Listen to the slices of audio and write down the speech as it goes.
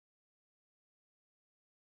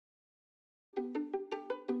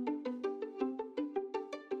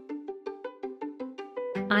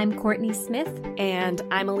I'm Courtney Smith. And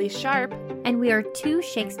I'm Elise Sharp. And we are two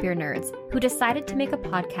Shakespeare nerds who decided to make a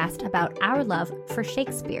podcast about our love for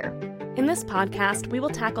Shakespeare. In this podcast, we will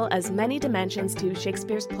tackle as many dimensions to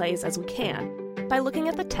Shakespeare's plays as we can by looking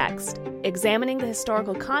at the text, examining the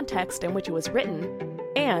historical context in which it was written,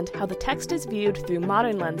 and how the text is viewed through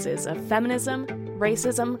modern lenses of feminism,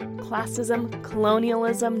 racism, classism,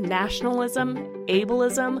 colonialism, nationalism,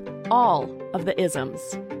 ableism, all of the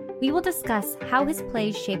isms. We will discuss how his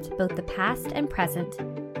plays shaped both the past and present,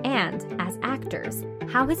 and, as actors,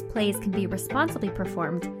 how his plays can be responsibly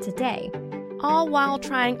performed today. All while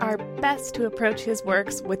trying our best to approach his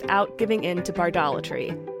works without giving in to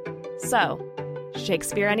bardolatry. So,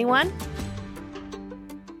 Shakespeare, anyone?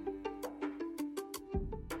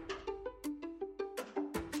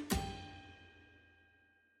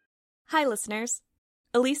 Hi, listeners.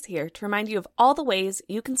 Elise here to remind you of all the ways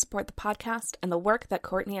you can support the podcast and the work that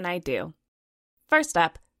Courtney and I do. First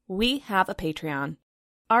up, we have a Patreon.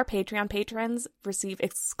 Our Patreon patrons receive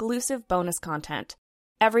exclusive bonus content.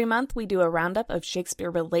 Every month, we do a roundup of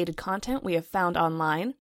Shakespeare-related content we have found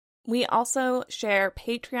online. We also share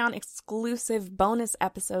Patreon-exclusive bonus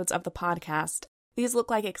episodes of the podcast. These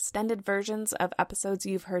look like extended versions of episodes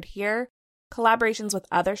you've heard here, collaborations with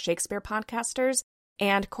other Shakespeare podcasters,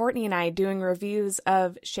 and Courtney and I doing reviews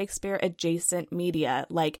of Shakespeare-adjacent media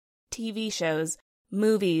like TV shows,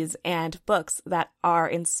 movies, and books that are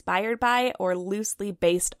inspired by or loosely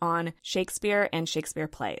based on Shakespeare and Shakespeare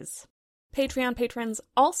plays. Patreon patrons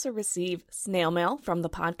also receive snail mail from the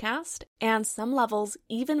podcast, and some levels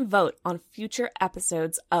even vote on future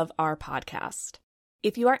episodes of our podcast.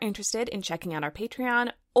 If you are interested in checking out our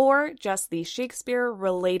Patreon or just the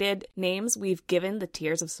Shakespeare-related names we've given the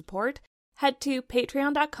tiers of support, head to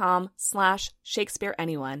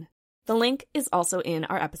patreon.com/ShakespeareAnyone. The link is also in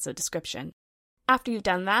our episode description. After you've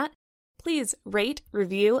done that, please rate,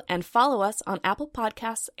 review, and follow us on Apple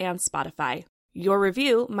Podcasts and Spotify. Your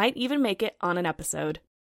review might even make it on an episode.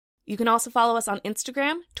 You can also follow us on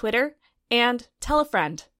Instagram, Twitter, and tell a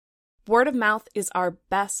friend. Word of mouth is our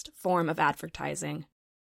best form of advertising.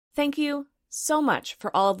 Thank you so much for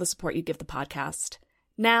all of the support you give the podcast.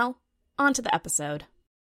 Now, on to the episode.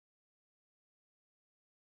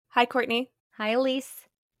 Hi, Courtney. Hi, Elise.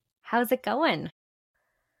 How's it going?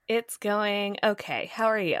 It's going okay. How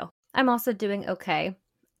are you? I'm also doing okay.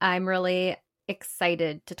 I'm really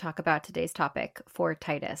excited to talk about today's topic for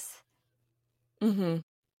Titus. I think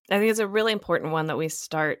it's a really important one that we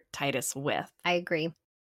start Titus with. I agree.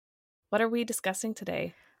 What are we discussing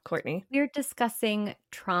today, Courtney? We're discussing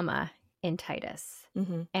trauma in Titus.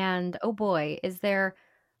 And oh boy, is there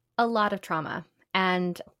a lot of trauma.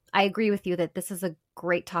 And I agree with you that this is a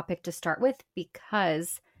great topic to start with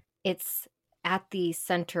because it's at the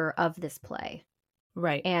center of this play.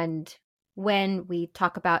 Right. And when we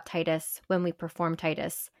talk about Titus, when we perform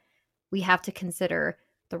Titus, we have to consider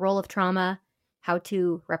the role of trauma, how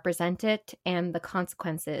to represent it, and the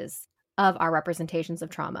consequences of our representations of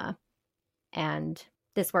trauma. And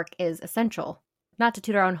this work is essential, not to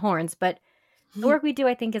toot our own horns, but the work we do,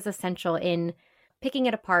 I think, is essential in picking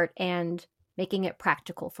it apart and making it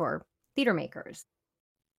practical for theater makers.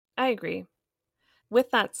 I agree.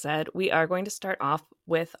 With that said, we are going to start off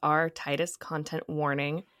with our Titus content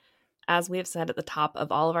warning. As we have said at the top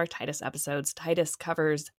of all of our Titus episodes, Titus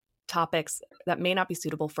covers topics that may not be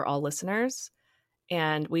suitable for all listeners,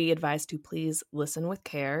 and we advise to please listen with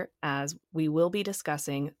care as we will be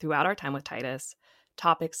discussing throughout our time with Titus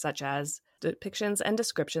topics such as depictions and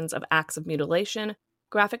descriptions of acts of mutilation,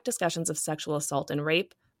 graphic discussions of sexual assault and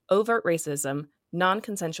rape, overt racism,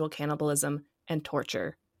 non-consensual cannibalism, and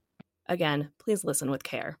torture. Again, please listen with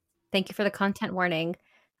care. Thank you for the content warning.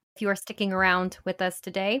 If you are sticking around with us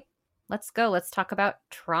today, let's go. Let's talk about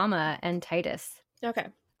trauma and Titus. Okay.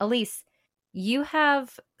 Elise, you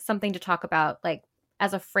have something to talk about, like,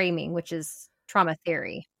 as a framing, which is trauma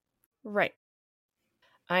theory. Right.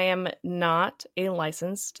 I am not a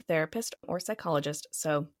licensed therapist or psychologist,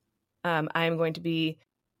 so I'm going to be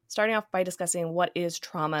starting off by discussing what is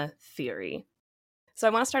trauma theory. So I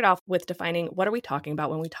want to start off with defining what are we talking about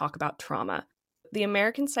when we talk about trauma. The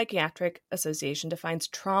American Psychiatric Association defines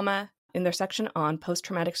trauma in their section on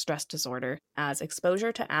post-traumatic stress disorder as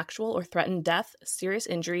exposure to actual or threatened death, serious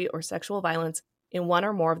injury, or sexual violence in one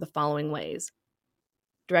or more of the following ways: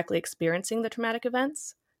 directly experiencing the traumatic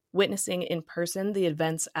events, witnessing in person the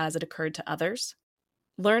events as it occurred to others,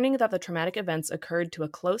 learning that the traumatic events occurred to a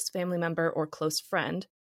close family member or close friend,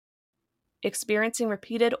 experiencing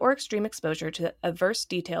repeated or extreme exposure to adverse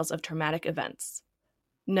details of traumatic events.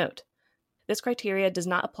 Note, This criteria does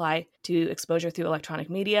not apply to exposure through electronic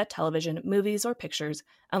media, television, movies, or pictures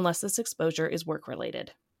unless this exposure is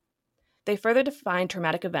work-related. They further define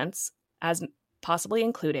traumatic events as possibly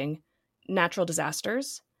including natural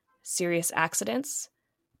disasters, serious accidents,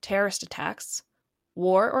 terrorist attacks,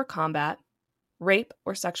 war or combat, rape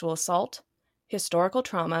or sexual assault, historical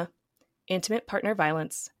trauma, intimate partner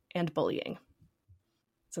violence, and bullying.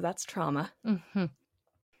 So that's trauma. Mm-hmm.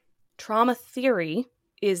 Trauma theory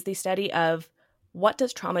is the study of what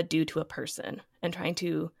does trauma do to a person and trying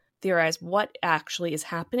to theorize what actually is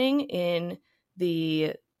happening in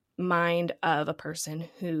the mind of a person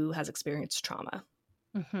who has experienced trauma.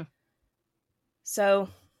 Mm-hmm. So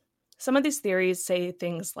some of these theories say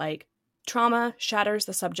things like trauma shatters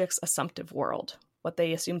the subject's assumptive world, what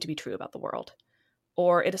they assume to be true about the world,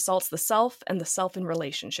 or it assaults the self and the self in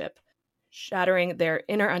relationship, shattering their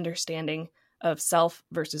inner understanding of self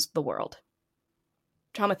versus the world.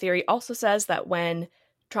 Trauma theory also says that when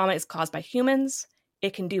trauma is caused by humans,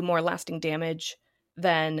 it can do more lasting damage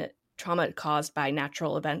than trauma caused by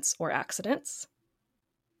natural events or accidents.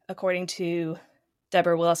 According to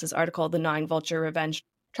Deborah Willis's article, The Gnawing Vulture, Revenge,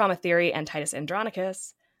 Trauma Theory, and Titus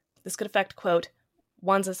Andronicus, this could affect, quote,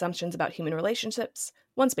 one's assumptions about human relationships,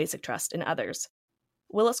 one's basic trust in others.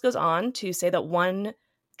 Willis goes on to say that one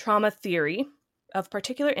trauma theory of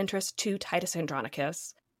particular interest to Titus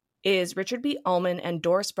Andronicus is Richard B. Ullman and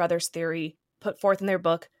Doris Brothers' theory put forth in their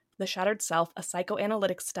book, The Shattered Self, a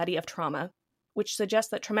Psychoanalytic Study of Trauma, which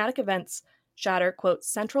suggests that traumatic events shatter, quote,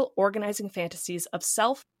 central organizing fantasies of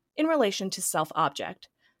self in relation to self-object.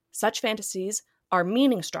 Such fantasies are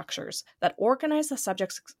meaning structures that organize the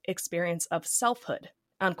subject's experience of selfhood,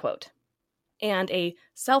 unquote. And a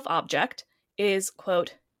self-object is,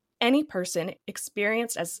 quote, any person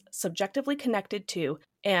experienced as subjectively connected to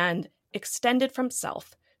and extended from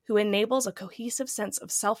self, who enables a cohesive sense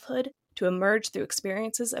of selfhood to emerge through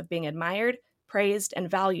experiences of being admired, praised, and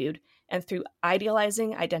valued, and through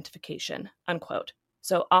idealizing identification, unquote.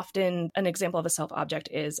 So often an example of a self-object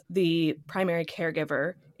is the primary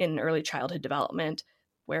caregiver in early childhood development,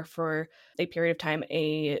 where for a period of time,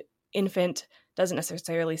 a infant doesn't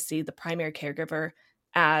necessarily see the primary caregiver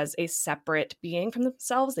as a separate being from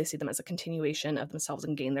themselves. They see them as a continuation of themselves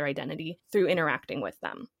and gain their identity through interacting with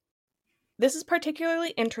them. This is particularly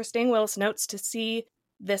interesting, Willis notes, to see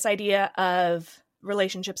this idea of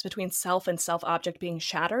relationships between self and self-object being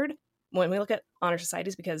shattered when we look at honor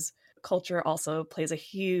societies, because culture also plays a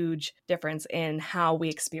huge difference in how we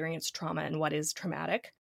experience trauma and what is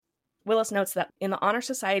traumatic. Willis notes that in the honor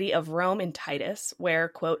society of Rome in Titus, where,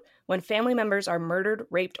 quote, when family members are murdered,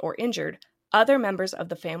 raped, or injured, other members of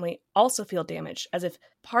the family also feel damaged, as if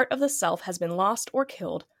part of the self has been lost or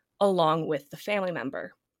killed along with the family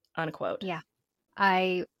member, unquote. Yeah.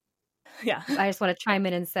 I just want to chime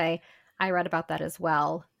in and say I read about that as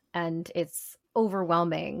well, and it's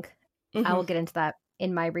overwhelming. Mm-hmm. I will get into that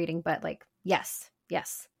in my reading, but like, yes. Yeah.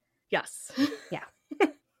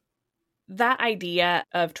 That idea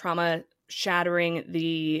of trauma shattering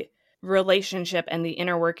the relationship and the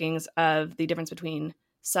inner workings of the difference between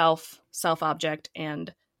self-object,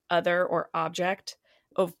 and other or object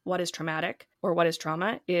of what is traumatic or what is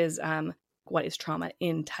trauma is what is trauma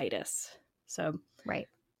in Titus. So right.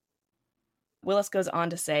 Willis goes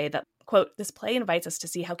on to say that, quote, this play invites us to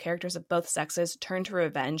see how characters of both sexes turn to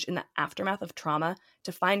revenge in the aftermath of trauma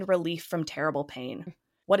to find relief from terrible pain.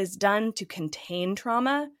 What is done to contain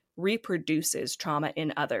trauma reproduces trauma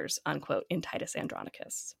in others, unquote, in Titus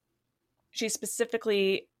Andronicus. She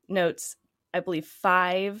specifically notes, I believe,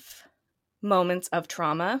 5 moments of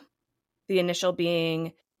trauma, the initial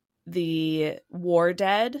being the war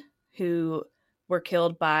dead who were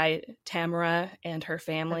killed by Tamara and her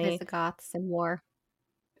family. The Visigoths and war.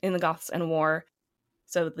 In the Goths and war.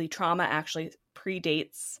 So the trauma actually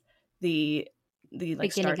predates the like beginning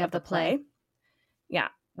start of the play. Yeah,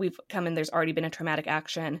 we've come in, there's already been a traumatic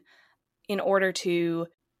action. In order to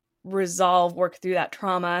work through that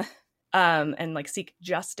trauma, and like seek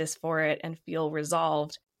justice for it and feel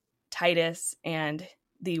resolved, Titus and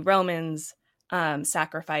the Romans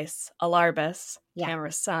sacrifice Alarbus,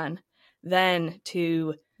 Tamara's son, then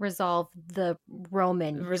to resolve the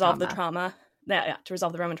Roman to resolve the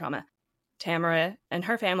Roman trauma. Tamara and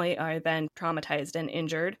her family are then traumatized and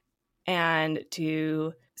injured, and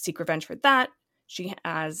to seek revenge for that, she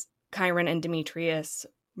has Chiron and Demetrius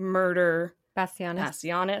murder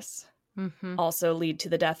Bassianus. Mm-hmm. Also lead to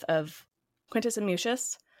the death of Quintus and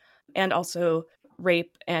Mucius, and also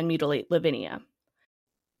rape and mutilate Lavinia.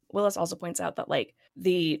 Willis also points out that like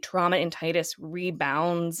the trauma in Titus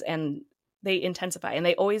rebounds and they intensify, and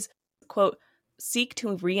they always, quote, seek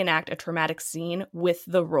to reenact a traumatic scene with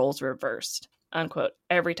the roles reversed, unquote,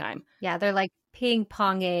 every time. Yeah, they're like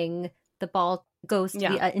ping-ponging. The ball goes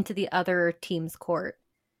to into the other team's court.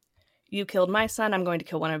 You killed my son, I'm going to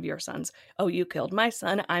kill one of your sons. Oh, you killed my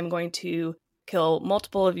son, I'm going to kill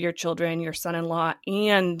multiple of your children, your son-in-law,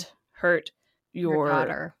 and hurt your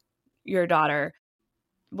daughter.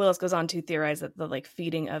 Willis goes on to theorize that the like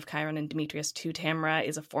feeding of Chiron and Demetrius to Tamara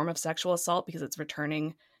is a form of sexual assault because it's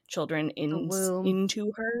returning children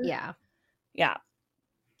into her. Yeah.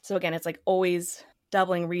 So again, it's like always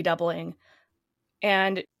doubling, redoubling.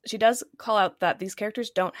 And she does call out that these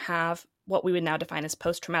characters don't have what we would now define as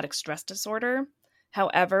post-traumatic stress disorder.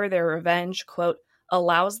 However, their revenge, quote,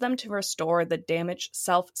 allows them to restore the damaged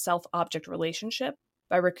self-object relationship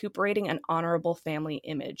by recuperating an honorable family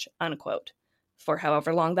image, unquote, for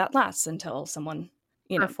however long that lasts until someone,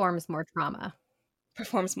 performs more trauma.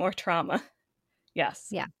 Yes.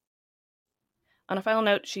 Yeah. On a final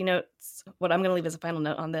note, she notes, what I'm going to leave as a final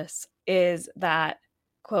note on this is that,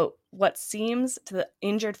 quote, what seems to the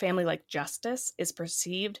injured family like justice is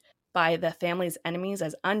perceived by the family's enemies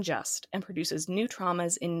as unjust and produces new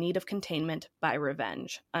traumas in need of containment by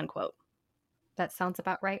revenge, unquote. That sounds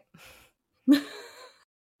about right.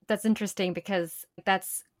 That's interesting because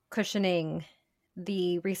that's cushioning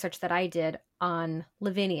the research that I did on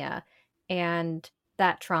Lavinia and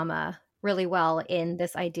that trauma really well in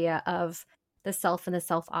this idea of the self and the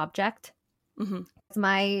self-object. Mm-hmm.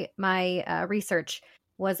 My research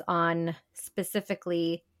was on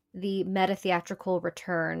specifically the metatheatrical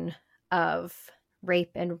return of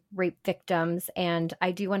rape and rape victims. And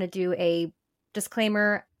I do want to do a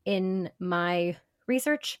disclaimer in my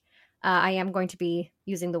research. I am going to be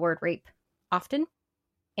using the word rape often.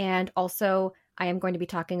 And also, I am going to be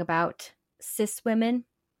talking about cis women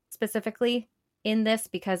specifically in this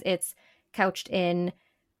because it's couched in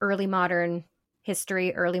early modern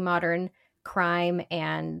history, early modern crime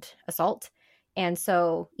and assault. And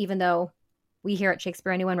so even though we here at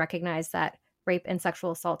Shakespeare Anyone recognize that rape and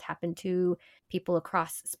sexual assault happen to people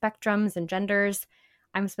across spectrums and genders,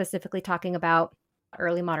 I'm specifically talking about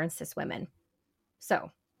early modern cis women.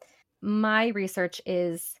 So my research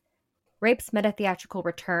is Rape's Metatheatrical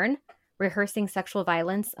Return, Rehearsing Sexual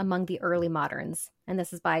Violence Among the Early Moderns. And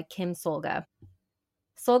this is by Kim Solga.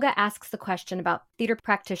 Solga asks the question about theater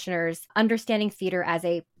practitioners understanding theater as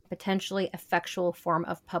a potentially effectual form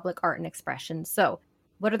of public art and expression. So,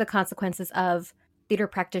 what are the consequences of theater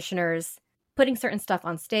practitioners putting certain stuff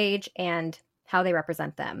on stage and how they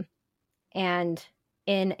represent them? And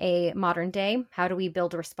in a modern day, how do we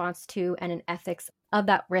build a response to and an ethics of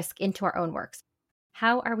that risk into our own works?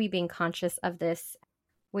 How are we being conscious of this?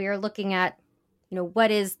 We are looking at,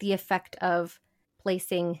 what is the effect of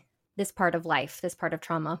placing this part of life, this part of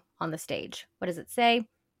trauma on the stage? What does it say?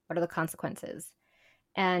 What are the consequences?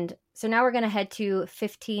 And so now we're going to head to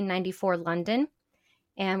 1594 London,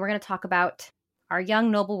 and we're going to talk about our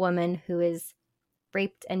young noblewoman who is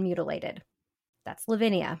raped and mutilated. That's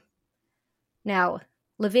Lavinia. Now,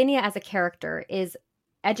 Lavinia as a character is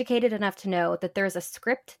educated enough to know that there's a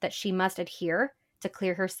script that she must adhere to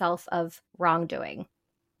clear herself of wrongdoing.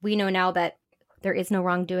 We know now that there is no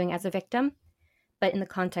wrongdoing as a victim, but in the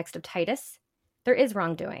context of Titus, there is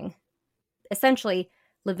wrongdoing. Essentially,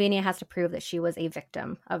 Lavinia has to prove that she was a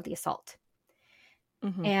victim of the assault.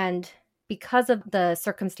 Mm-hmm. And because of the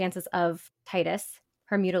circumstances of Titus,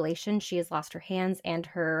 her mutilation, she has lost her hands and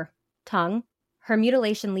her tongue. Her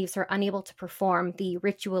mutilation leaves her unable to perform the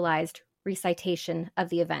ritualized recitation of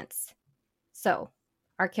the events. So,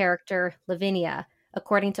 our character, Lavinia,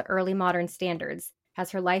 according to early modern standards,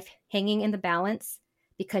 has her life hanging in the balance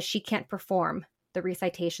because she can't perform the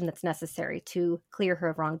recitation that's necessary to clear her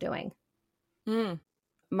of wrongdoing.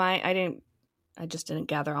 I just didn't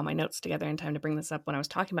gather all my notes together in time to bring this up when I was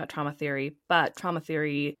talking about trauma theory, but trauma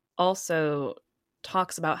theory also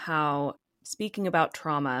talks about how speaking about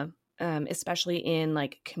trauma, especially in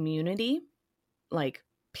like community, like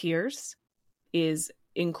peers, is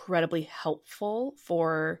incredibly helpful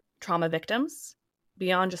for trauma victims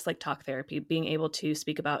beyond just like talk therapy. Being able to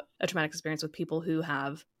speak about a traumatic experience with people who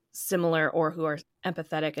have similar or who are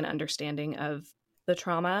empathetic and understanding of the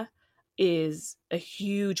trauma is a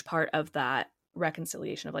huge part of that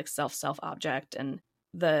reconciliation of like self-object and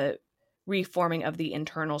the reforming of the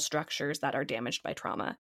internal structures that are damaged by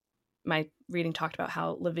trauma. My reading talked about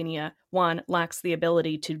how Lavinia, one, lacks the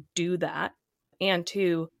ability to do that, and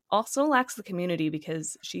two, also lacks the community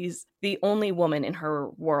because she's the only woman in her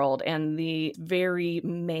world and the very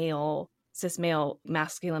cis male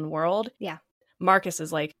masculine world. Yeah. Marcus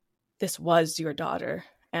is like, this was your daughter.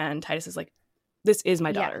 And Titus is like, this is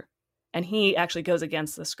my daughter. And he actually goes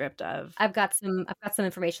against the script of... I've got some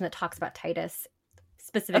information that talks about Titus,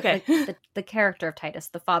 Okay. specifically the character of Titus,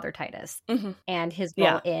 the father Titus, and his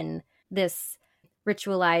role in this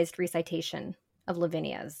ritualized recitation of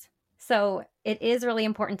Lavinia's. So it is really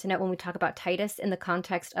important to note when we talk about Titus in the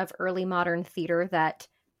context of early modern theater that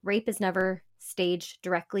rape is never staged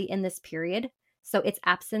directly in this period, so its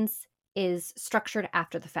absence is structured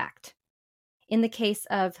after the fact. In the case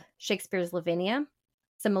of Shakespeare's Lavinia,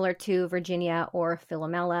 similar to Virginia or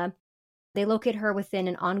Philomela, they locate her within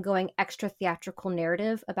an ongoing extra-theatrical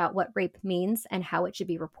narrative about what rape means and how it should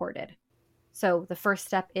be reported. So the first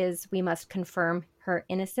step is we must confirm her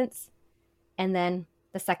innocence, and then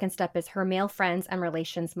the second step is her male friends and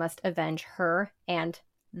relations must avenge her and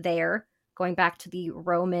their, going back to the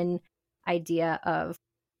Roman idea of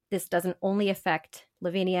this doesn't only affect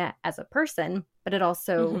Lavinia as a person, but it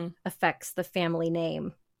also affects the family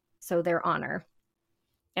name, so their honor.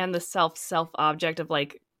 And the self object of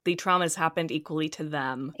like the traumas happened equally to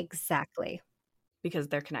them. Exactly. Because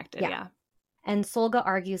they're connected, yeah. And Solga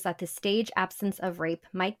argues that the stage absence of rape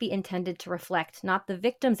might be intended to reflect not the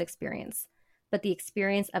victim's experience, but the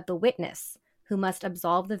experience of the witness, who must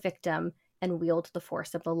absolve the victim and wield the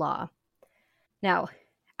force of the law. Now,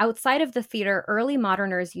 outside of the theater, early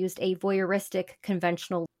moderners used a voyeuristic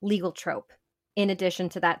conventional legal trope, in addition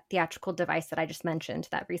to that theatrical device that I just mentioned,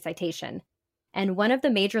 that recitation. And one of the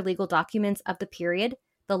major legal documents of the period,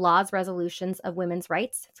 the Law's Resolutions of Women's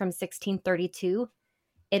Rights from 1632,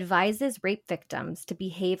 advises rape victims to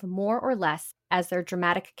behave more or less as their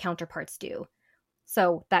dramatic counterparts do.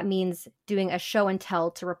 So that means doing a show and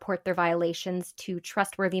tell to report their violations to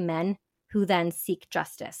trustworthy men who then seek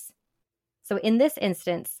justice. So in this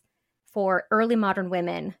instance, for early modern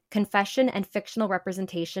women, confession and fictional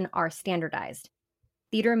representation are standardized.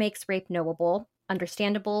 Theater makes rape knowable,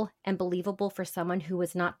 understandable, and believable for someone who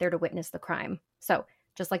was not there to witness the crime. So,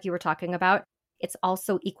 just like you were talking about, it's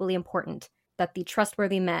also equally important that the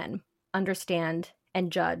trustworthy men understand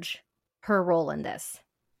and judge her role in this.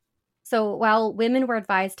 So while women were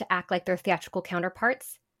advised to act like their theatrical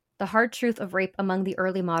counterparts, the hard truth of rape among the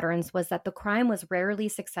early moderns was that the crime was rarely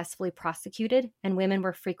successfully prosecuted and women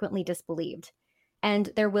were frequently disbelieved. And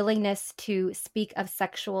their willingness to speak of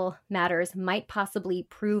sexual matters might possibly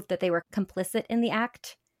prove that they were complicit in the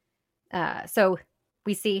act. So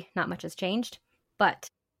we see not much has changed, but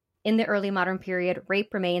in the early modern period,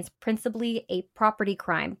 rape remains principally a property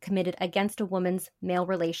crime committed against a woman's male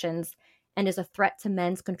relations and is a threat to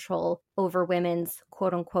men's control over women's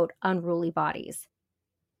quote-unquote unruly bodies.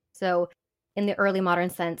 So in the early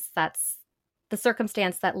modern sense, that's the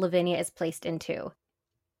circumstance that Lavinia is placed into.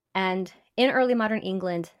 And in early modern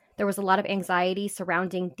England, there was a lot of anxiety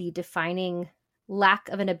surrounding the defining lack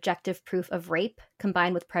of an objective proof of rape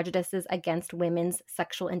combined with prejudices against women's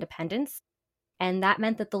sexual independence. And that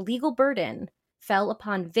meant that the legal burden fell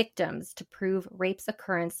upon victims to prove rape's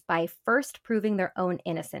occurrence by first proving their own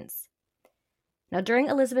innocence. Now, during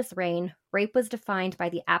Elizabeth's reign, rape was defined by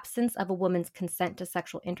the absence of a woman's consent to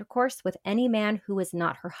sexual intercourse with any man who was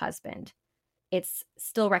not her husband. It's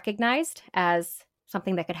still recognized as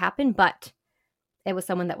something that could happen, but it was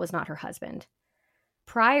someone that was not her husband.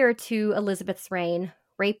 Prior to Elizabeth's reign,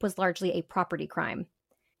 rape was largely a property crime.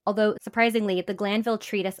 Although, surprisingly, the Glanville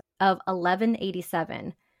Treatise of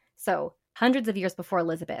 1187, so hundreds of years before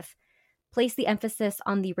Elizabeth, placed the emphasis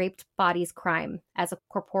on the raped body's crime as a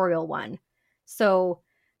corporeal one. So,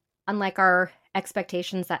 unlike our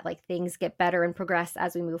expectations that things get better and progress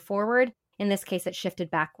as we move forward, in this case it shifted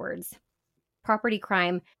backwards. Property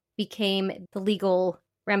crime became the legal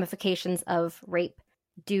ramifications of rape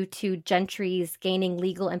due to gentries gaining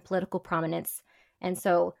legal and political prominence. And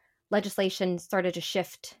so legislation started to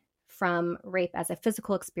shift from rape as a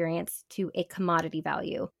physical experience to a commodity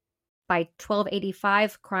value. By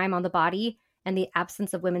 1285, crime on the body and the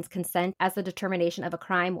absence of women's consent as the determination of a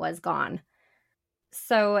crime was gone.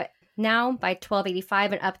 So now, by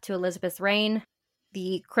 1285 and up to Elizabeth's reign,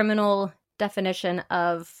 the criminal definition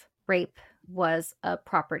of rape was a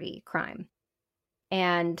property crime.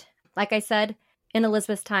 And like I said, in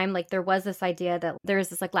Elizabeth's time, there was this idea that there is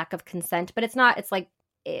this lack of consent, but it's not. It's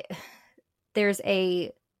there's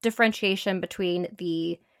a differentiation between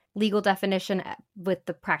the legal definition with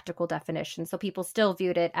the practical definition. So people still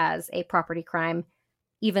viewed it as a property crime,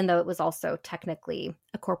 even though it was also technically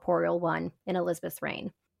a corporeal one in Elizabeth's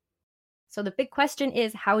reign. So the big question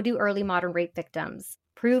is, how do early modern rape victims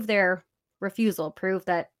prove their refusal, prove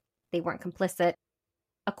that they weren't complicit?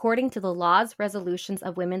 According to the Law's Resolutions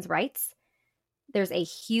of Women's Rights, there's a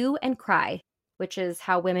hue and cry, which is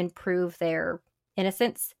how women prove their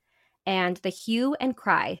innocence. And the hue and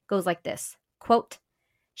cry goes like this, quote,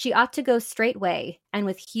 She ought to go straightway, and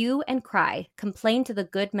with hue and cry complain to the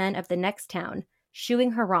good men of the next town,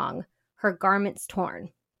 shewing her wrong, her garments torn,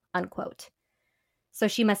 unquote. So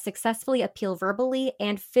she must successfully appeal verbally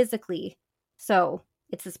and physically. So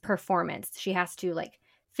it's this performance. She has to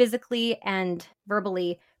physically and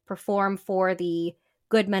verbally perform for the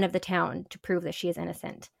good men of the town to prove that she is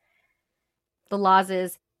innocent. The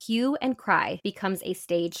law's hue and cry becomes a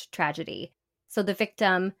staged tragedy. So the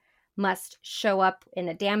victim must show up in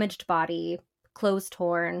a damaged body, clothes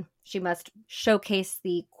torn. She must showcase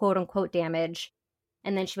the quote-unquote damage.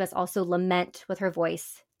 And then she must also lament with her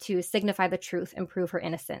voice to signify the truth and prove her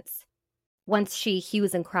innocence. Once she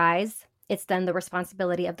hues and cries, it's then the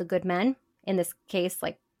responsibility of the good men, in this case,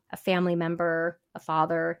 like a family member, a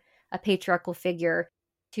father, a patriarchal figure,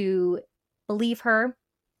 to believe her.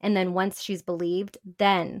 And then once she's believed,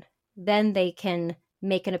 then they can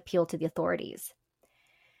make an appeal to the authorities.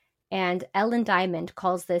 And Ellen Diamond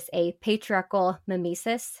calls this a patriarchal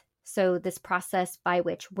mimesis. So this process by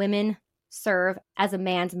which women serve as a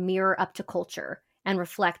man's mirror up to culture and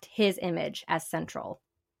reflect his image as central.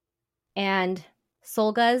 And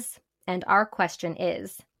Solga's and our question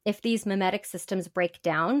is, if these mimetic systems break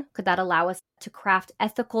down, could that allow us to craft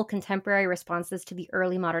ethical contemporary responses to the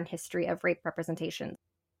early modern history of rape representation,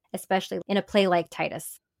 especially in a play like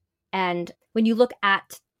Titus? And when you look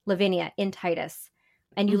at Lavinia in Titus,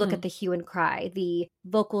 and you look at the hue and cry, the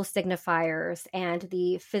vocal signifiers, and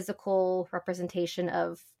the physical representation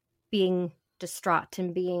of being distraught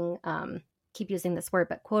and being, keep using this word,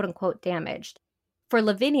 but quote unquote damaged. For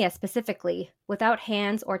Lavinia specifically, without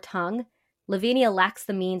hands or tongue, Lavinia lacks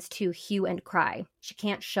the means to hue and cry. She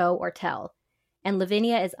can't show or tell. And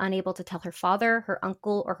Lavinia is unable to tell her father, her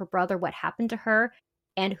uncle, or her brother what happened to her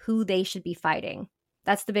and who they should be fighting.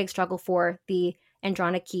 That's the big struggle for the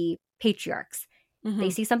Andronici patriarchs.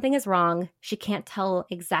 They see something is wrong. She can't tell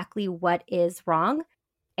exactly what is wrong.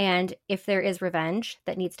 And if there is revenge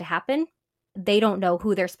that needs to happen, they don't know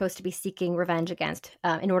who they're supposed to be seeking revenge against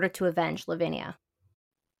in order to avenge Lavinia.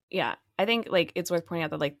 Yeah, I think it's worth pointing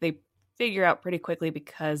out that they figure out pretty quickly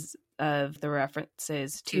because of the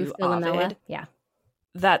references to Philomela. Ovid, Yeah.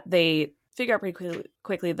 that they figure out pretty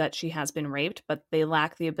quickly that she has been raped, but they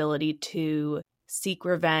lack the ability to seek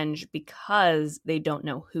revenge because they don't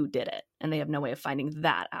know who did it, and they have no way of finding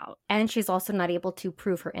that out. And she's also not able to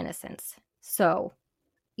prove her innocence. So,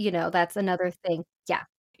 that's another thing. Yeah.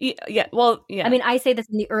 Yeah. Well, yeah. I mean, I say this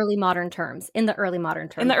in the early modern terms.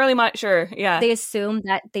 Sure, yeah. They assume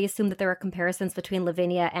that there are comparisons between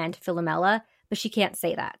Lavinia and Philomela, but she can't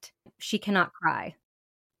say that. She cannot cry.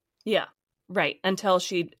 Yeah, right. Until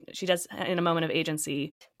she does, in a moment of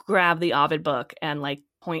agency, grab the Ovid book and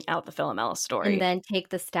point out the Philomela story. And then take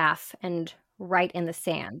the staff and write in the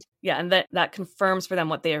sand. Yeah, and that confirms for them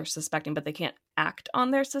what they are suspecting, but they can't act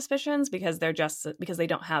on their suspicions because they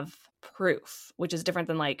don't have proof, which is different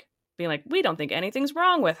than being like, we don't think anything's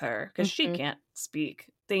wrong with her because she can't speak.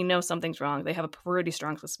 They know something's wrong. They have a pretty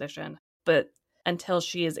strong suspicion. But until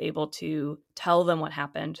she is able to tell them what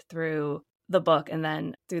happened through the book and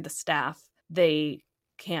then through the staff, they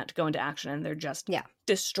can't go into action, and they're just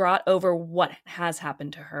distraught over what has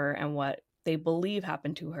happened to her and what they believe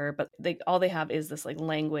happened to her, but all they have is this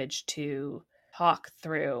language to talk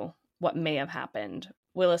through what may have happened.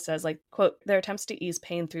 Willis says, quote, their attempts to ease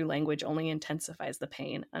pain through language only intensifies the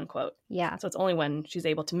pain, unquote. Yeah. So it's only when she's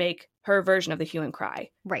able to make her version of the hue and cry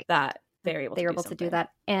that they're able to do that.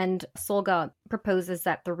 And Solga proposes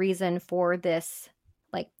that the reason for this,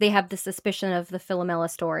 they have the suspicion of the Philomela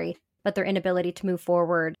story, but their inability to move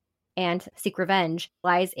forward and seek revenge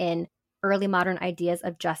lies in early modern ideas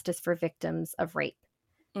of justice for victims of rape.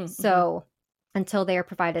 So until they are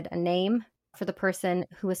provided a name for the person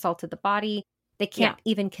who assaulted the body, they can't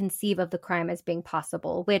even conceive of the crime as being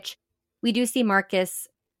possible, which we do see Marcus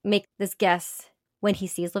make this guess when he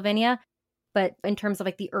sees Lavinia. But in terms of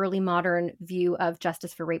the early modern view of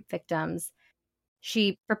justice for rape victims,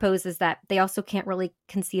 she proposes that they also can't really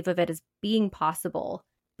conceive of it as being possible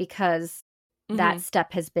because that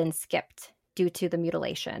step has been skipped due to the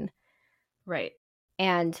mutilation. Right.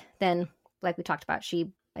 And then, like we talked about,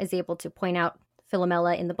 she is able to point out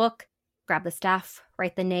Philomela in the book, grab the staff,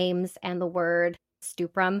 write the names and the word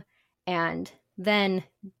stuprum, and then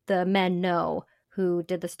the men know who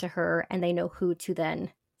did this to her, and they know who to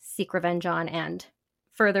then seek revenge on and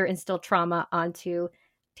further instill trauma onto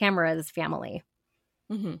Tamara's family.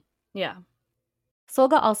 Yeah.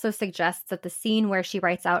 Solga also suggests that the scene where she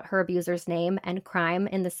writes out her abuser's name and crime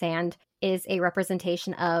in the sand is a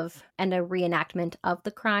representation of and a reenactment of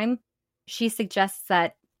the crime. She suggests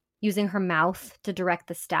that using her mouth to direct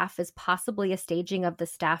the staff is possibly a staging of the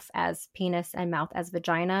staff as penis and mouth as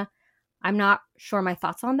vagina. I'm not sure my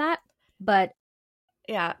thoughts on that, but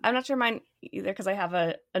yeah, I'm not sure mine either because I have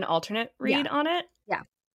an alternate read on it. Yeah.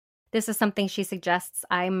 This is something she suggests.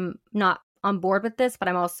 I'm not on board with this, but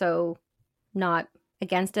I'm also not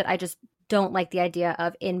against it. I just don't like the idea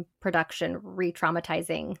of in production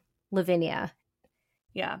re-traumatizing Lavinia.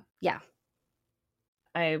 Yeah. Yeah.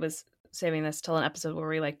 I was saving this till an episode where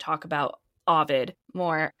we like talk about Ovid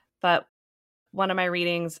more, but one of my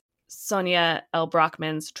readings, Sonia L.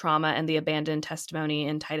 Brockman's Trauma and the Abandoned Testimony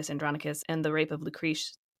in Titus Andronicus and the Rape of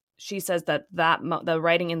Lucrece, she says that the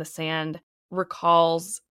writing in the sand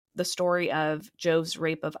recalls the story of Jove's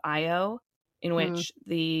rape of Io, in which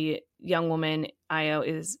the young woman Io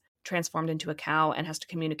is transformed into a cow and has to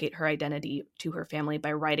communicate her identity to her family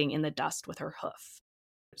by writing in the dust with her hoof.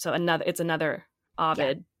 So it's another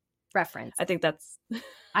Ovid reference. I think that's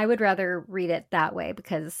I would rather read it that way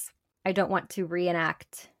because I don't want to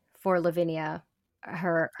reenact for Lavinia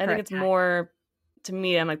her I think attack. it's more, to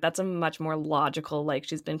me, I'm like, that's a much more logical, like,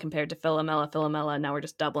 she's been compared to Philomela, now we're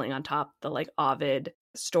just doubling on top the, like, Ovid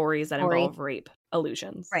stories that involve rape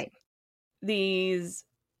allusions. Right. These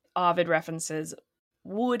Ovid references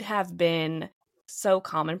would have been so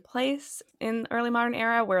commonplace in the early modern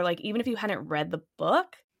era where, like, even if you hadn't read the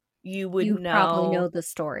book, you would probably know the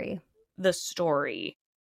story.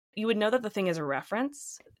 You would know that the thing is a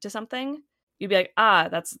reference to something. You'd be like,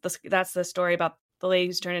 that's the story about the lady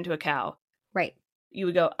who's turned into a cow. Right. You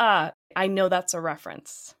would go, I know that's a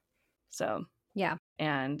reference. So, yeah.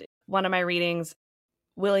 And one of my readings,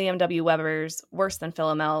 William W. Weber's Worse Than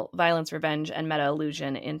Philomel, Violence, Revenge, and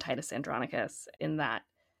Meta-Illusion in Titus Andronicus, in that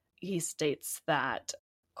he states that,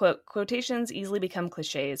 quote, quotations easily become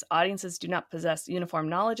cliches. Audiences do not possess uniform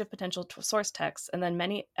knowledge of potential source texts, and then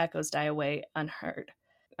many echoes die away unheard,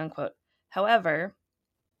 unquote. However,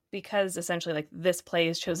 because essentially like this play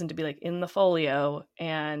is chosen to be like in the folio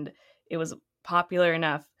and it was popular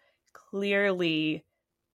enough, clearly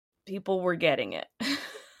people were getting it.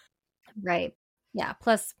 Right. Yeah.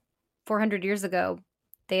 Plus 400 years ago,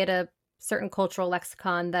 they had a certain cultural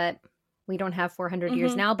lexicon that we don't have 400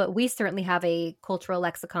 years now, but we certainly have a cultural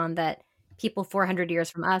lexicon that people 400 years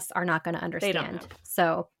from us are not going to understand.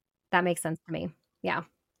 So that makes sense to me. Yeah.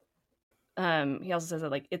 He also says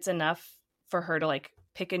that like it's enough for her to like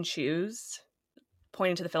pick and choose,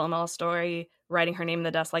 pointing to the Philomela story, writing her name in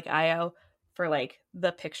the dust like Io, for like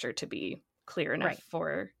the picture to be clear enough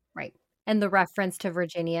for and the reference to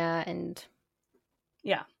Virginia and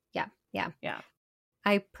yeah.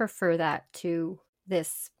 I prefer that to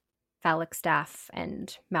this phallic staff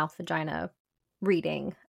and mouth vagina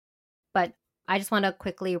reading. But I just want to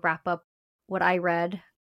quickly wrap up what I read,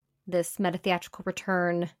 this metatheatrical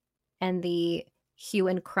return and the hue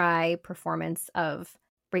and cry performance of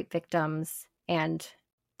rape victims and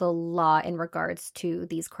the law in regards to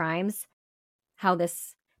these crimes, how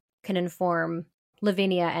this can inform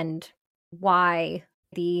Lavinia and why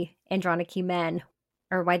the Andronici men,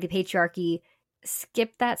 or why the patriarchy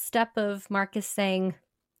skipped that step of Marcus saying,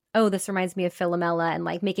 oh, this reminds me of Philomela, and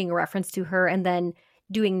like making a reference to her and then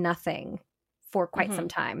doing nothing for quite some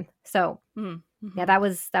time. So yeah, that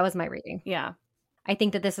was my reading. Yeah. I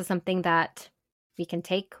think that this is something that we can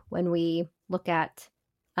take when we look at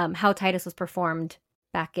how Titus was performed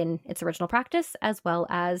back in its original practice, as well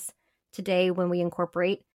as today when we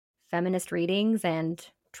incorporate feminist readings and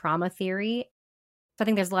trauma theory. So I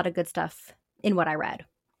think there's a lot of good stuff in what I read.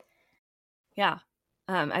 Yeah.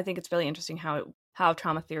 I think it's really interesting how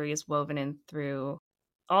trauma theory is woven in through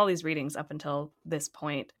all these readings up until this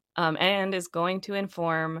point, and is going to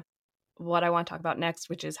inform what I want to talk about next,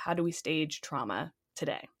 which is how do we stage trauma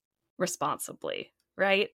today responsibly,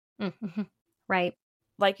 right? Mm-hmm. Right.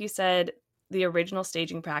 Like you said, the original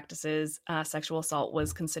staging practices, sexual assault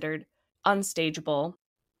was considered unstageable,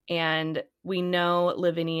 and we know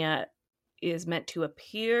Lavinia is meant to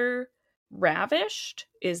appear ravished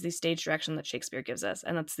is the stage direction that Shakespeare gives us,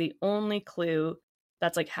 and that's the only clue.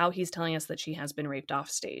 That's like how he's telling us that she has been raped off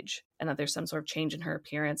stage and that there's some sort of change in her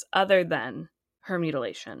appearance other than her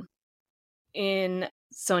mutilation. In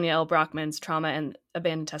Sonia L. Brockman's Trauma and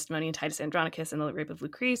Abandoned Testimony in Titus Andronicus and the Rape of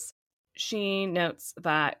Lucrece, she notes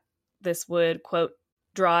that this would, quote,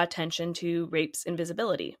 draw attention to rape's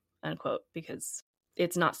invisibility, unquote, because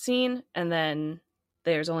it's not seen, and then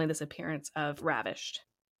there's only this appearance of ravished.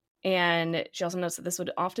 And she also notes that this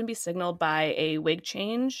would often be signaled by a wig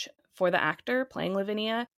change for the actor playing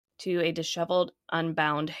Lavinia to a disheveled,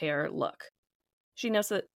 unbound hair look. She notes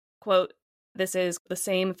that, quote, this is the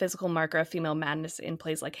same physical marker of female madness in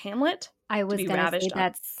plays like Hamlet. I was going to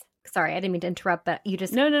say Sorry, I didn't mean to interrupt, but you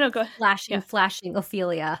just No, go. flashing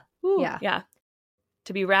Ophelia. Ooh, Yeah. yeah.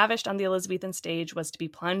 To be ravished on the Elizabethan stage was to be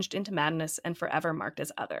plunged into madness and forever marked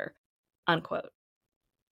as other, unquote.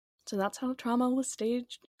 So that's how trauma was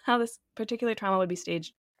staged, how this particular trauma would be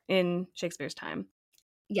staged in Shakespeare's time.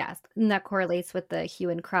 Yes, and that correlates with the hue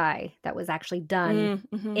and cry that was actually done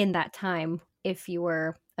Mm-hmm. in that time if you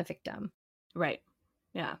were a victim. Right.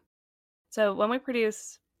 Yeah. So when we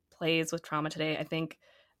produce plays with trauma today, I think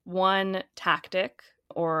one tactic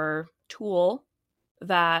or tool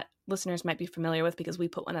that listeners might be familiar with, because we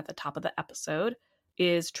put one at the top of the episode,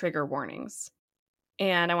 is trigger warnings.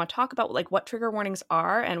 And I want to talk about like what trigger warnings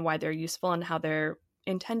are and why they're useful and how they're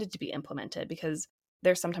intended to be implemented, because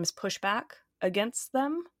there's sometimes pushback against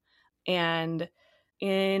them. And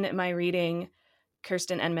in my reading,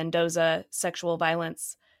 Kirsten and Mendoza, Sexual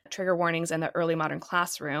Violence, Trigger Warnings in the Early Modern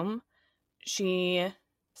Classroom, she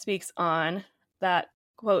speaks on that,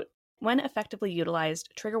 quote, when effectively utilized,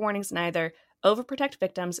 trigger warnings neither overprotect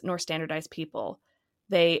victims nor standardize people.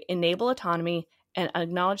 They enable autonomy and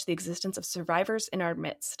acknowledge the existence of survivors in our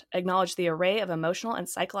midst, acknowledge the array of emotional and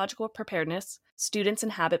psychological preparedness students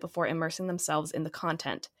inhabit before immersing themselves in the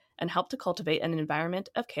content, and help to cultivate an environment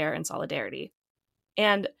of care and solidarity.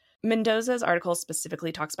 And Mendoza's article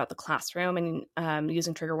specifically talks about the classroom and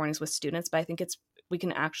using trigger warnings with students, but I think we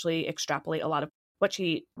can actually extrapolate a lot of what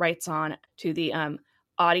she writes on to the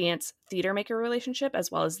audience theater maker relationship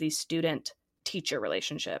as well as the student teacher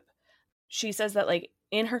relationship. She says that like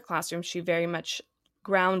in her classroom, she very much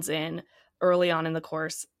grounds in early on in the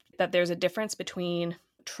course that there's a difference between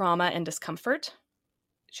trauma and discomfort.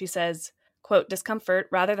 She says, quote, discomfort,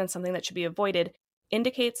 rather than something that should be avoided,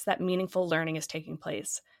 indicates that meaningful learning is taking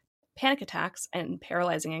place. Panic attacks and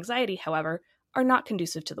paralyzing anxiety, however, are not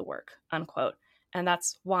conducive to the work, unquote. And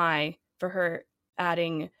that's why, for her,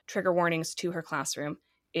 adding trigger warnings to her classroom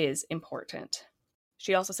is important.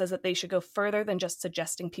 She also says that they should go further than just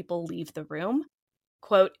suggesting people leave the room.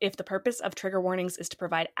 Quote, if the purpose of trigger warnings is to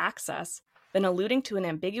provide access, then alluding to an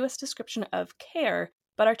ambiguous description of care,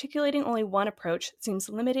 but articulating only one approach seems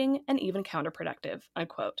limiting and even counterproductive,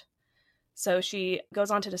 unquote. So she goes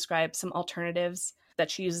on to describe some alternatives that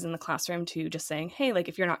she uses in the classroom to just saying, hey, like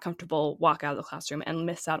if you're not comfortable, walk out of the classroom and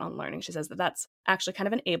miss out on learning. She says that that's actually kind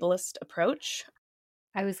of an ableist approach.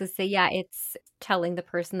 I was going to say, yeah, it's telling the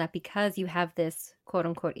person that because you have this quote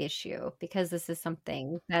unquote issue, because this is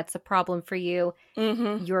something that's a problem for you,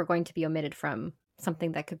 you're going to be omitted from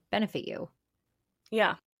something that could benefit you.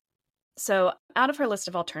 Yeah. So out of her list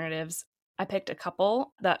of alternatives, I picked a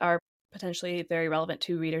couple that are potentially very relevant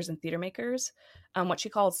to readers and theater makers. What she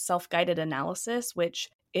calls self-guided analysis, which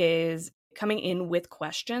is coming in with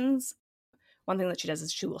questions. One thing that she does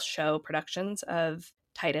is she will show productions of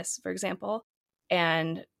Titus, for example,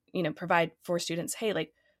 and provide for students, hey,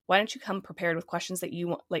 like, why don't you come prepared with questions that you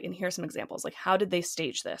want, like, and here are some examples, like, how did they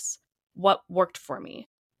stage this? What worked for me?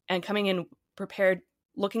 And coming in prepared,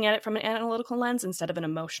 looking at it from an analytical lens instead of an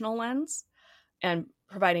emotional lens, and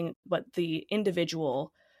providing what the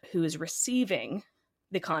individual who is receiving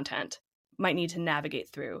the content might need to navigate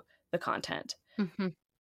through the content. Mm-hmm.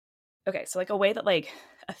 Okay, so like a way that like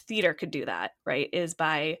a theater could do that, right, is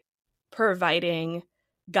by providing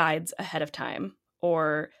guides ahead of time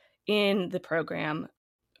or in the program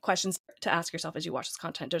questions to ask yourself as you watch this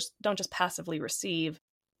content. Just don't just passively receive,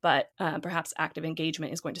 but perhaps active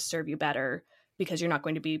engagement is going to serve you better because you're not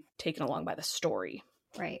going to be taken along by the story.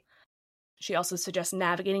 Right. She also suggests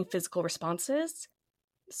navigating physical responses.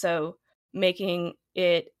 So making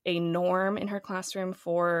it a norm in her classroom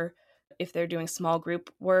for if they're doing small group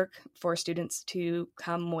work for students to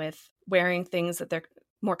come with wearing things that they're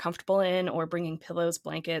more comfortable in or bringing pillows,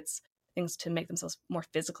 blankets, things to make themselves more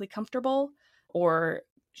physically comfortable. Or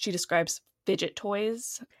she describes fidget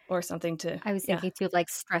toys or something to... I was thinking too, like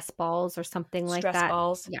stress balls or something like stress that.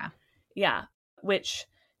 balls. Yeah. Yeah. Which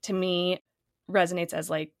to me resonates as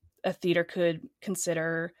like a theater could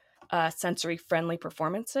consider sensory friendly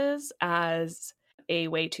performances as a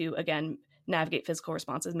way to, again, navigate physical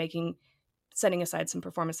responses, setting aside some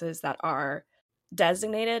performances that are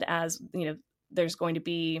designated as, there's going to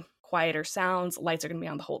be quieter sounds, lights are going to be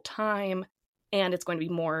on the whole time, and it's going to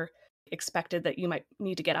be more expected that you might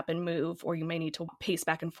need to get up and move, or you may need to pace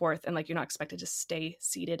back and forth, and like you're not expected to stay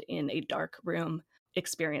seated in a dark room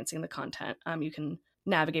experiencing the content. You can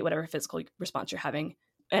navigate whatever physical response you're having,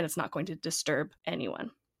 and it's not going to disturb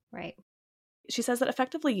anyone. Right. She says that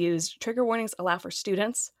effectively used, trigger warnings allow for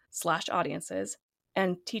students/audiences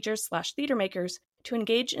and teachers/theater makers to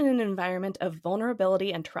engage in an environment of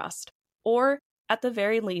vulnerability and trust, or at the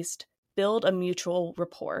very least, build a mutual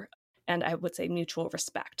rapport, and I would say mutual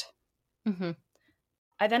respect. Mm-hmm.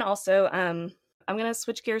 I then also, I'm going to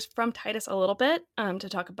switch gears from Titus a little bit to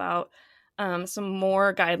talk about some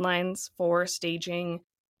more guidelines for staging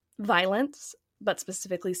violence, but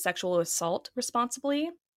specifically sexual assault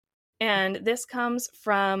responsibly. And this comes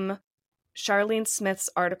from Charlene Smith's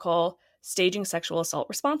article, Staging Sexual Assault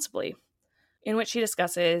Responsibly, in which she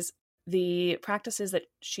discusses the practices that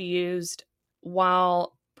she used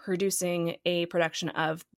while producing a production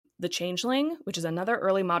of The Changeling, which is another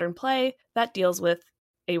early modern play that deals with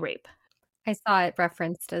a rape. I saw it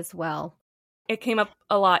referenced as well. It came up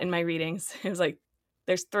a lot in my readings. It was like,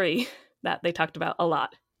 there's 3 that they talked about a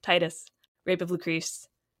lot. Titus, Rape of Lucrece,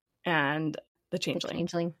 and The Changeling. The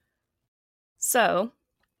Changeling. So,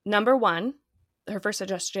 number 1, her first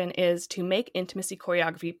suggestion is to make intimacy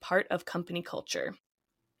choreography part of company culture.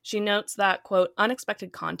 She notes that, quote,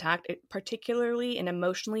 unexpected contact, particularly in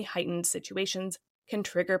emotionally heightened situations, can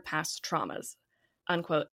trigger past traumas,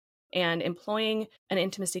 unquote. And employing an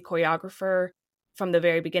intimacy choreographer from the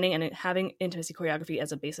very beginning and having intimacy choreography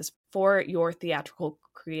as a basis for your theatrical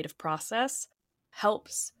creative process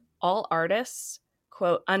helps all artists,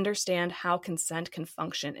 quote, understand how consent can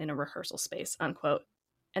function in a rehearsal space, unquote.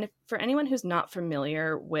 And for anyone who's not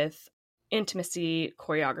familiar with intimacy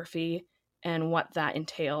choreography and what that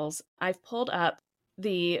entails, I've pulled up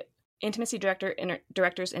the Intimacy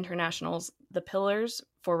Directors International's The Pillars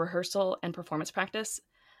for Rehearsal and Performance Practice.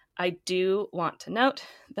 I do want to note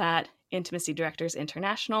that Intimacy Directors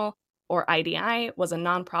International, or IDI, was a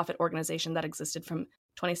nonprofit organization that existed from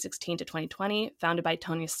 2016 to 2020, founded by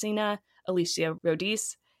Tonya Sina, Alicia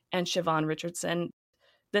Rodice, and Siobhan Richardson.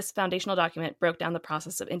 This foundational document broke down the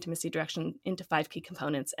process of intimacy direction into 5 key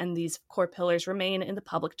components, and these core pillars remain in the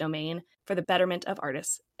public domain for the betterment of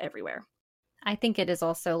artists everywhere. I think it is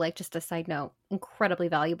also, like, just a side note, incredibly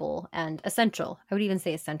valuable and essential. I would even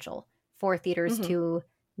say essential for theaters to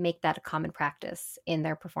make that a common practice in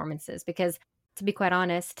their performances. Because, to be quite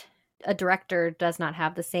honest, a director does not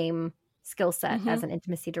have the same skill set as an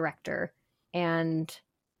intimacy director. And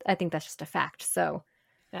I think that's just a fact. So,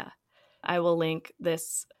 yeah. I will link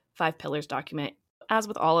this 5 pillars document, as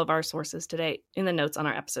with all of our sources today, in the notes on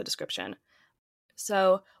our episode description.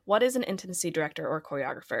 So, what is an intimacy director or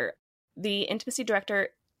choreographer? The intimacy director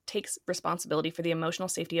takes responsibility for the emotional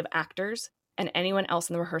safety of actors and anyone else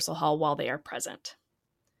in the rehearsal hall while they are present.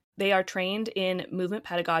 They are trained in movement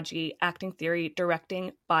pedagogy, acting theory,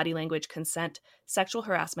 directing, body language, consent, sexual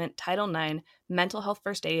harassment, Title IX, mental health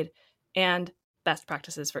first aid, and best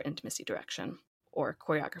practices for intimacy direction or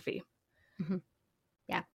choreography.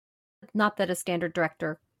 Yeah. Not that a standard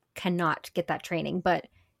director cannot get that training, but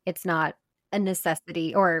it's not a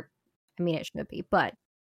necessity, or, I mean, it should be, but.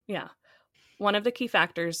 Yeah. One of the key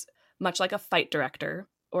factors, much like a fight director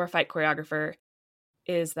or a fight choreographer,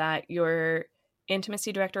 is that your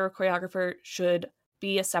intimacy director or choreographer should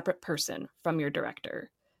be a separate person from your director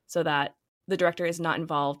so that the director is not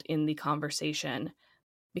involved in the conversation,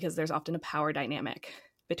 because there's often a power dynamic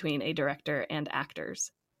between a director and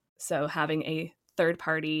actors. So having a third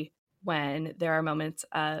party when there are moments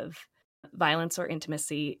of violence or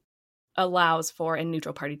intimacy allows for a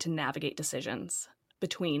neutral party to navigate decisions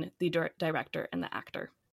between the director and the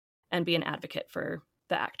actor and be an advocate for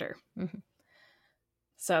the actor.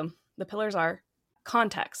 So the pillars are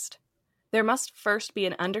context. There must first be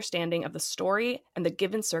an understanding of the story and the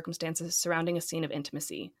given circumstances surrounding a scene of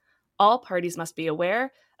intimacy. All parties must be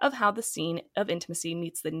aware of how the scene of intimacy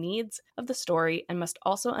meets the needs of the story and must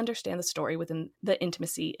also understand the story within the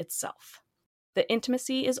intimacy itself. The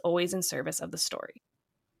intimacy is always in service of the story.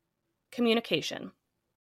 Communication.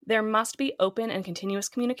 There must be open and continuous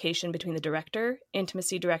communication between the director,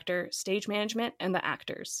 intimacy director, stage management, and the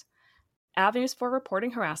actors. Avenues for reporting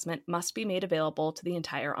harassment must be made available to the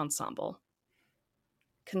entire ensemble.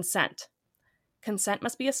 Consent. Consent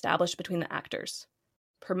must be established between the actors.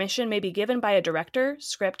 Permission may be given by a director,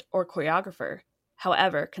 script, or choreographer.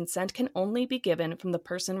 However, consent can only be given from the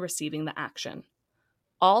person receiving the action.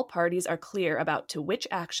 All parties are clear about to which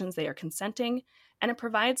actions they are consenting, and it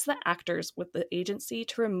provides the actors with the agency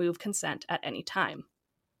to remove consent at any time.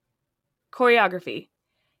 Choreography.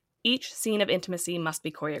 Each scene of intimacy must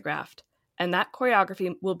be choreographed, and that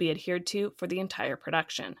choreography will be adhered to for the entire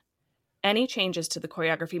production. Any changes to the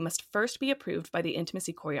choreography must first be approved by the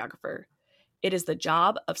intimacy choreographer. It is the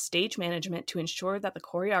job of stage management to ensure that the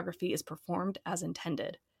choreography is performed as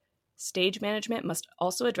intended. Stage management must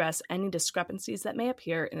also address any discrepancies that may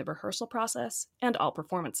appear in the rehearsal process and all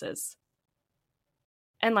performances.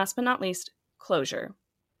 And last but not least, closure.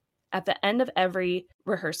 At the end of every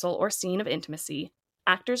rehearsal or scene of intimacy,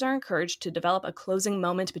 actors are encouraged to develop a closing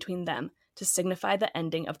moment between them to signify the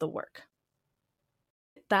ending of the work.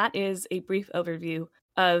 That is a brief overview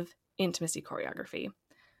of intimacy choreography.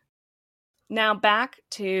 Now back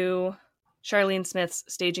to Charlene Smith's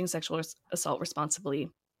staging sexual assault responsibly.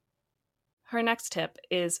 Her next tip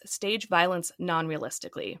is stage violence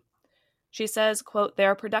non-realistically. She says, quote, "There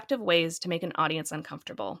are productive ways to make an audience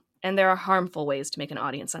uncomfortable, and there are harmful ways to make an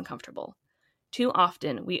audience uncomfortable. Too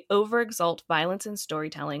often, we overexalt violence in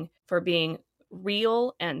storytelling for being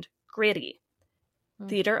real and gritty.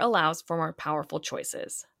 Theater allows for more powerful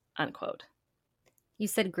choices," unquote. You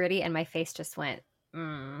said gritty and my face just went,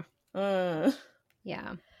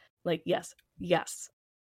 Yeah. Like, yes.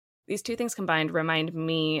 These two things combined remind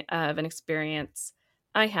me of an experience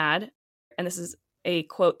I had, and this is a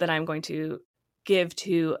quote that I'm going to give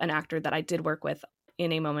to an actor that I did work with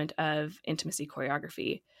in a moment of intimacy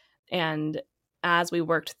choreography. And as we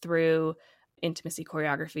worked through the intimacy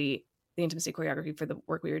choreography for the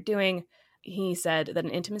work we were doing, he said that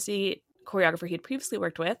an intimacy choreographer he had previously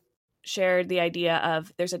worked with shared the idea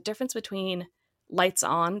of there's a difference between lights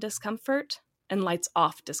on discomfort and lights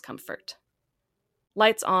off discomfort.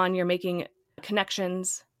 Lights on, you're making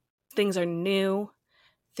connections, things are new,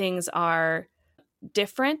 things are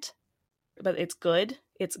different, but it's good.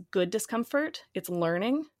 It's good discomfort. It's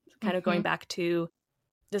learning. Kind of going back to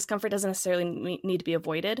discomfort doesn't necessarily need to be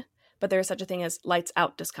avoided, but there is such a thing as lights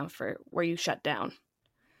out discomfort where you shut down.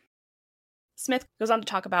 Smith goes on to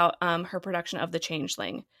talk about her production of The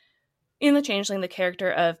Changeling. In The Changeling, the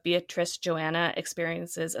character of Beatrice Joanna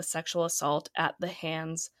experiences a sexual assault at the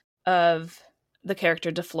hands of the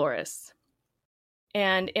character De Flores.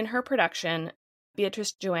 And in her production,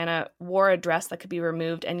 Beatrice Joanna wore a dress that could be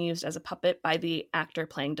removed and used as a puppet by the actor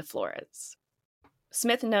playing De Flores.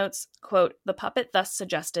 Smith notes, quote, "The puppet thus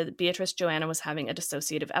suggested Beatrice Joanna was having a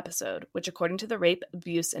dissociative episode, which according to the Rape,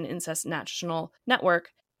 Abuse, and Incest National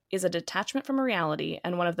Network is a detachment from reality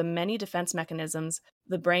and one of the many defense mechanisms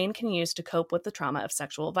the brain can use to cope with the trauma of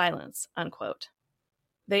sexual violence," unquote.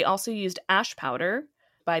 They also used ash powder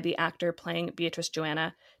by the actor playing Beatrice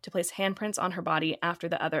Joanna to place handprints on her body after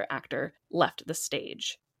the other actor left the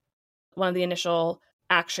stage. One of the initial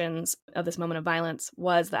actions of this moment of violence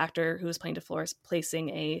was the actor who was playing De Flores placing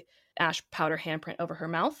a ash powder handprint over her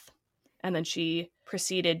mouth, and then she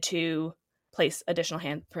proceeded to place additional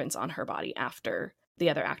handprints on her body after the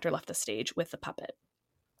other actor left the stage with the puppet.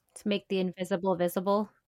 To make the invisible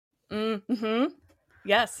visible? Mm-hmm.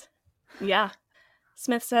 Yes. Yeah.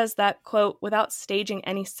 Smith says that, quote, "Without staging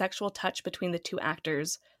any sexual touch between the two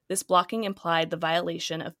actors, this blocking implied the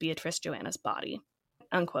violation of Beatrice Joanna's body,"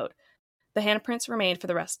 unquote. The handprints remained for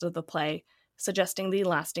the rest of the play, suggesting the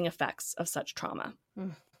lasting effects of such trauma.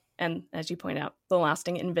 And, as you point out, the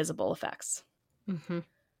lasting invisible effects.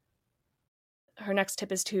 Her next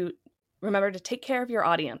tip is to remember to take care of your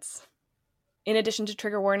audience. In addition to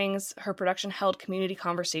trigger warnings, her production held community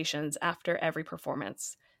conversations after every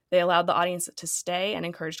performance. They allowed the audience to stay and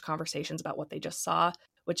encouraged conversations about what they just saw,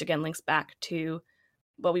 which again links back to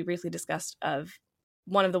what we briefly discussed of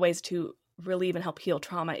one of the ways to relieve and help heal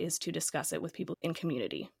trauma is to discuss it with people in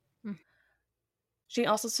community. She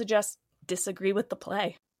also suggests disagree with the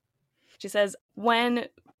play. She says, when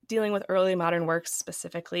dealing with early modern works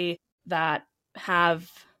specifically that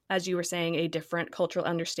have, as you were saying, a different cultural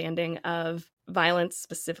understanding of violence,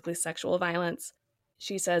 specifically sexual violence,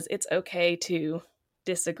 she says it's okay to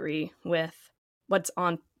disagree with what's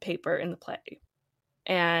on paper in the play.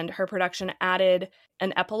 And her production added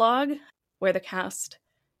an epilogue where the cast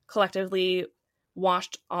collectively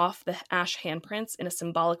washed off the ash handprints in a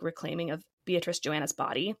symbolic reclaiming of Beatrice Joanna's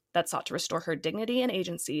body that sought to restore her dignity and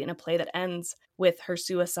agency in a play that ends with her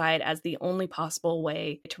suicide as the only possible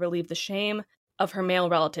way to relieve the shame of her male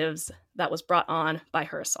relatives that was brought on by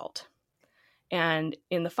her assault. And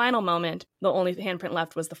in the final moment, the only handprint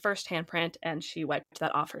left was the first handprint, and she wiped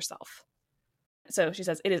that off herself. So she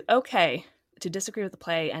says it is okay to disagree with the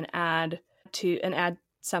play and add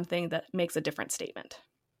something that makes a different statement.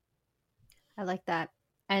 I like that.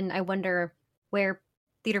 And I wonder where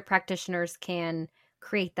theater practitioners can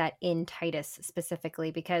create that in Titus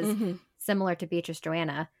specifically, because similar to Beatrice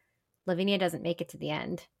Joanna, Lavinia doesn't make it to the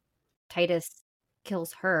end. Titus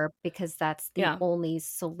kills her because that's the only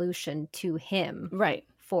solution to him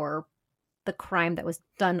for the crime that was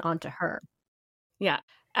done onto her. Yeah.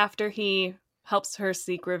 After he helps her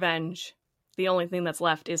seek revenge, the only thing that's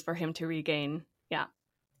left is for him to regain.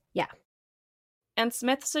 Yeah. And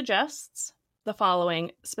Smith suggests the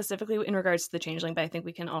following, specifically in regards to The Changeling, but I think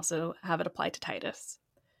we can also have it apply to Titus.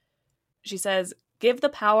 She says, "Give the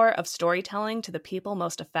power of storytelling to the people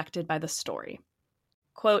most affected by the story."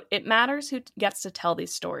 Quote, "It matters who gets to tell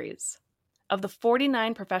these stories. Of the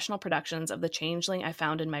 49 professional productions of The Changeling I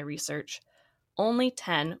found in my research, only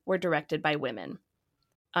 10 were directed by women.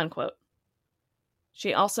 unquote.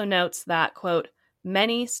 She also notes that, quote,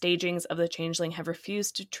 many stagings of the Changeling have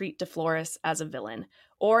refused to treat De Flores as a villain,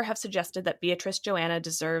 or have suggested that Beatrice Joanna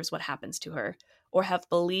deserves what happens to her, or have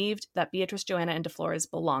believed that Beatrice Joanna and De Flores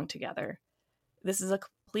belong together. This is a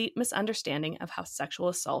complete misunderstanding of how sexual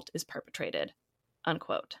assault is perpetrated,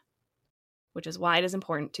 unquote. Which is why it is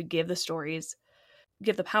important to give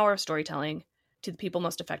the power of storytelling to the people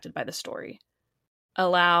most affected by the story.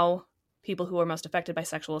 Allow people who are most affected by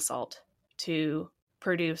sexual assault to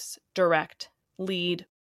produce, direct,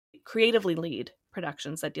 creatively lead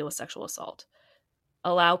productions that deal with sexual assault.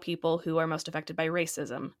 Allow people who are most affected by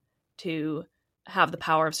racism to have the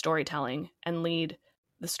power of storytelling and lead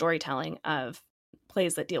the storytelling of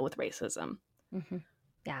plays that deal with racism. Mm-hmm.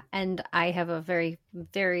 Yeah, and I have a very,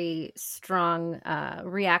 very strong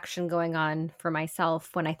reaction going on for myself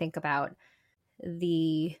when I think about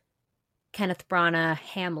the Kenneth Branagh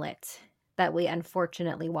Hamlet that we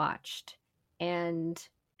unfortunately watched, and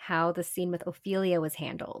how the scene with Ophelia was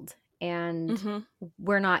handled. And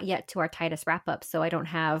we're not yet to our Titus wrap-up, so I don't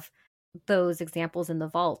have those examples in the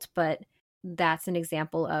vault, but that's an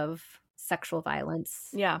example of sexual violence.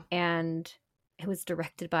 Yeah. And it was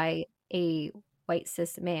directed by a white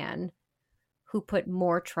cis man who put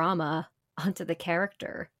more trauma onto the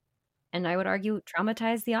character, and I would argue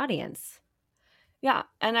traumatized the audience. Yeah,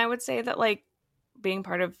 and I would say that, like, being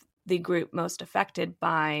part of the group most affected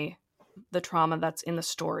by the trauma that's in the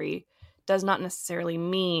story does not necessarily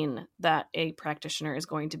mean that a practitioner is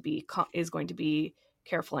going to be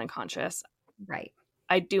careful and conscious. Right.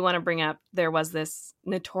 I do want to bring up, there was this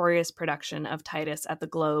notorious production of Titus at the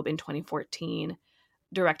Globe in 2014,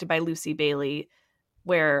 directed by Lucy Bailey,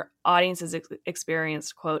 where audiences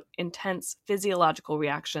experienced, quote, intense physiological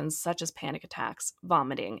reactions such as panic attacks,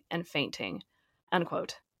 vomiting, and fainting,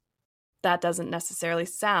 unquote. That doesn't necessarily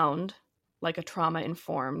sound like a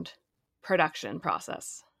trauma-informed production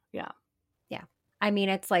process. Yeah. Yeah. I mean,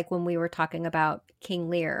 it's like when we were talking about King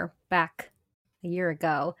Lear back a year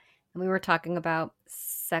ago, and we were talking about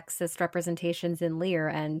sexist representations in Lear,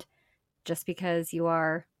 and just because you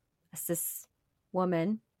are a cis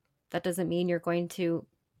woman, that doesn't mean you're going to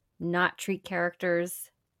not treat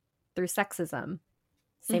characters through sexism.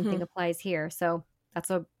 Same thing applies here. So that's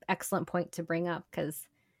an excellent point to bring up, because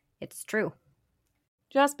it's true.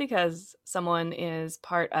 Just because someone is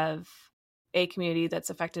part of a community that's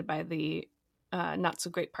affected by the not so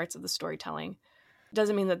great parts of the storytelling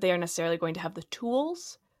doesn't mean that they are necessarily going to have the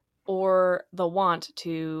tools or the want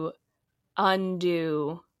to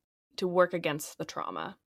work against the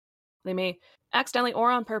trauma. They may accidentally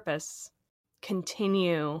or on purpose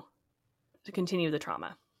continue the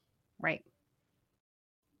trauma. Right.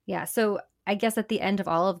 Yeah. So I guess at the end of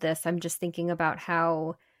all of this, I'm just thinking about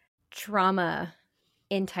how trauma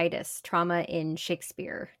in Titus, trauma in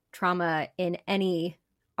Shakespeare, trauma in any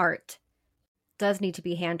art does need to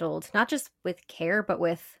be handled, not just with care, but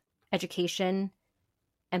with education,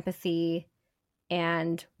 empathy,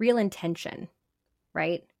 and real intention,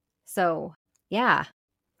 right? So, yeah,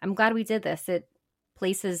 I'm glad we did this. It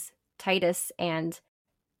places Titus and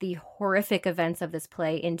the horrific events of this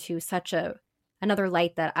play into such another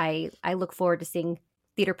light that I look forward to seeing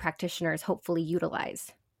theater practitioners hopefully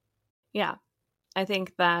utilize. Yeah, I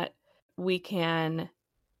think that we can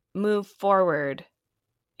move forward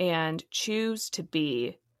and choose to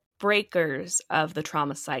be breakers of the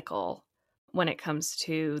trauma cycle when it comes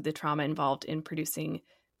to the trauma involved in producing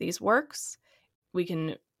these works. We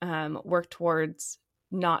can work towards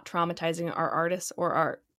not traumatizing our artists or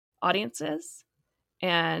our audiences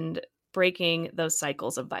and breaking those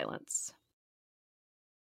cycles of violence.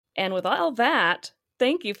 And with all that,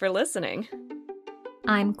 thank you for listening.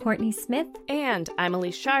 I'm Courtney Smith. And I'm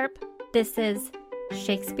Elise Sharp. This is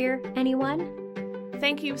Shakespeare, anyone?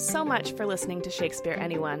 Thank you so much for listening to Shakespeare,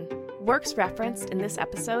 anyone. Works referenced in this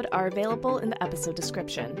episode are available in the episode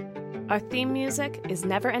description. Our theme music is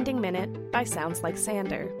Never Ending Minute by Sounds Like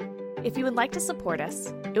Sander. If you would like to support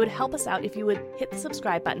us, it would help us out if you would hit the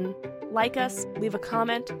subscribe button, like us, leave a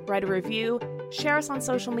comment, write a review, share us on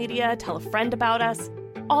social media, tell a friend about us,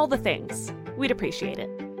 all the things. We'd appreciate it.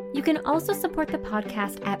 You can also support the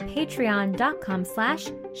podcast at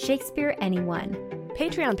patreon.com/ShakespeareAnyone.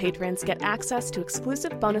 Patreon patrons get access to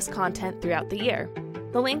exclusive bonus content throughout the year.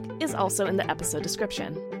 The link is also in the episode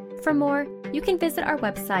description. For more, you can visit our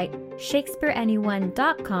website,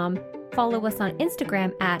 ShakespeareAnyone.com, follow us on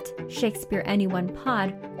Instagram at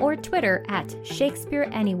ShakespeareAnyonePod, or Twitter at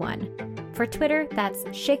ShakespeareAnyone. For Twitter, that's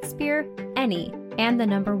Shakespeare Any and the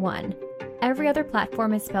number 1. Every other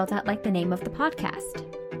platform is spelled out like the name of the podcast.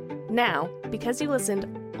 Now, because you listened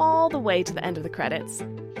all the way to the end of the credits,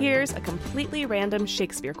 Here's a completely random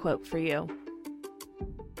Shakespeare quote for you.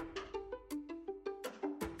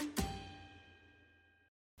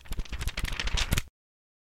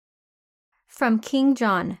 From King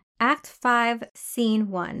John, Act 5, Scene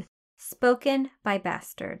 1, spoken by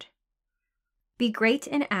Bastard. Be great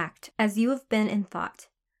in act, as you have been in thought.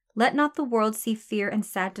 Let not the world see fear and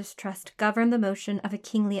sad distrust govern the motion of a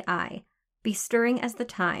kingly eye. Be stirring as the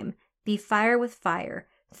time, be fire with fire,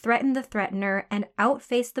 threaten the threatener, and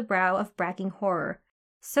outface the brow of bragging horror.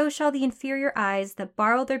 So shall the inferior eyes that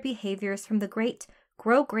borrow their behaviors from the great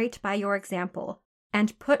grow great by your example,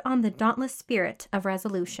 and put on the dauntless spirit of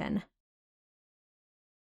resolution.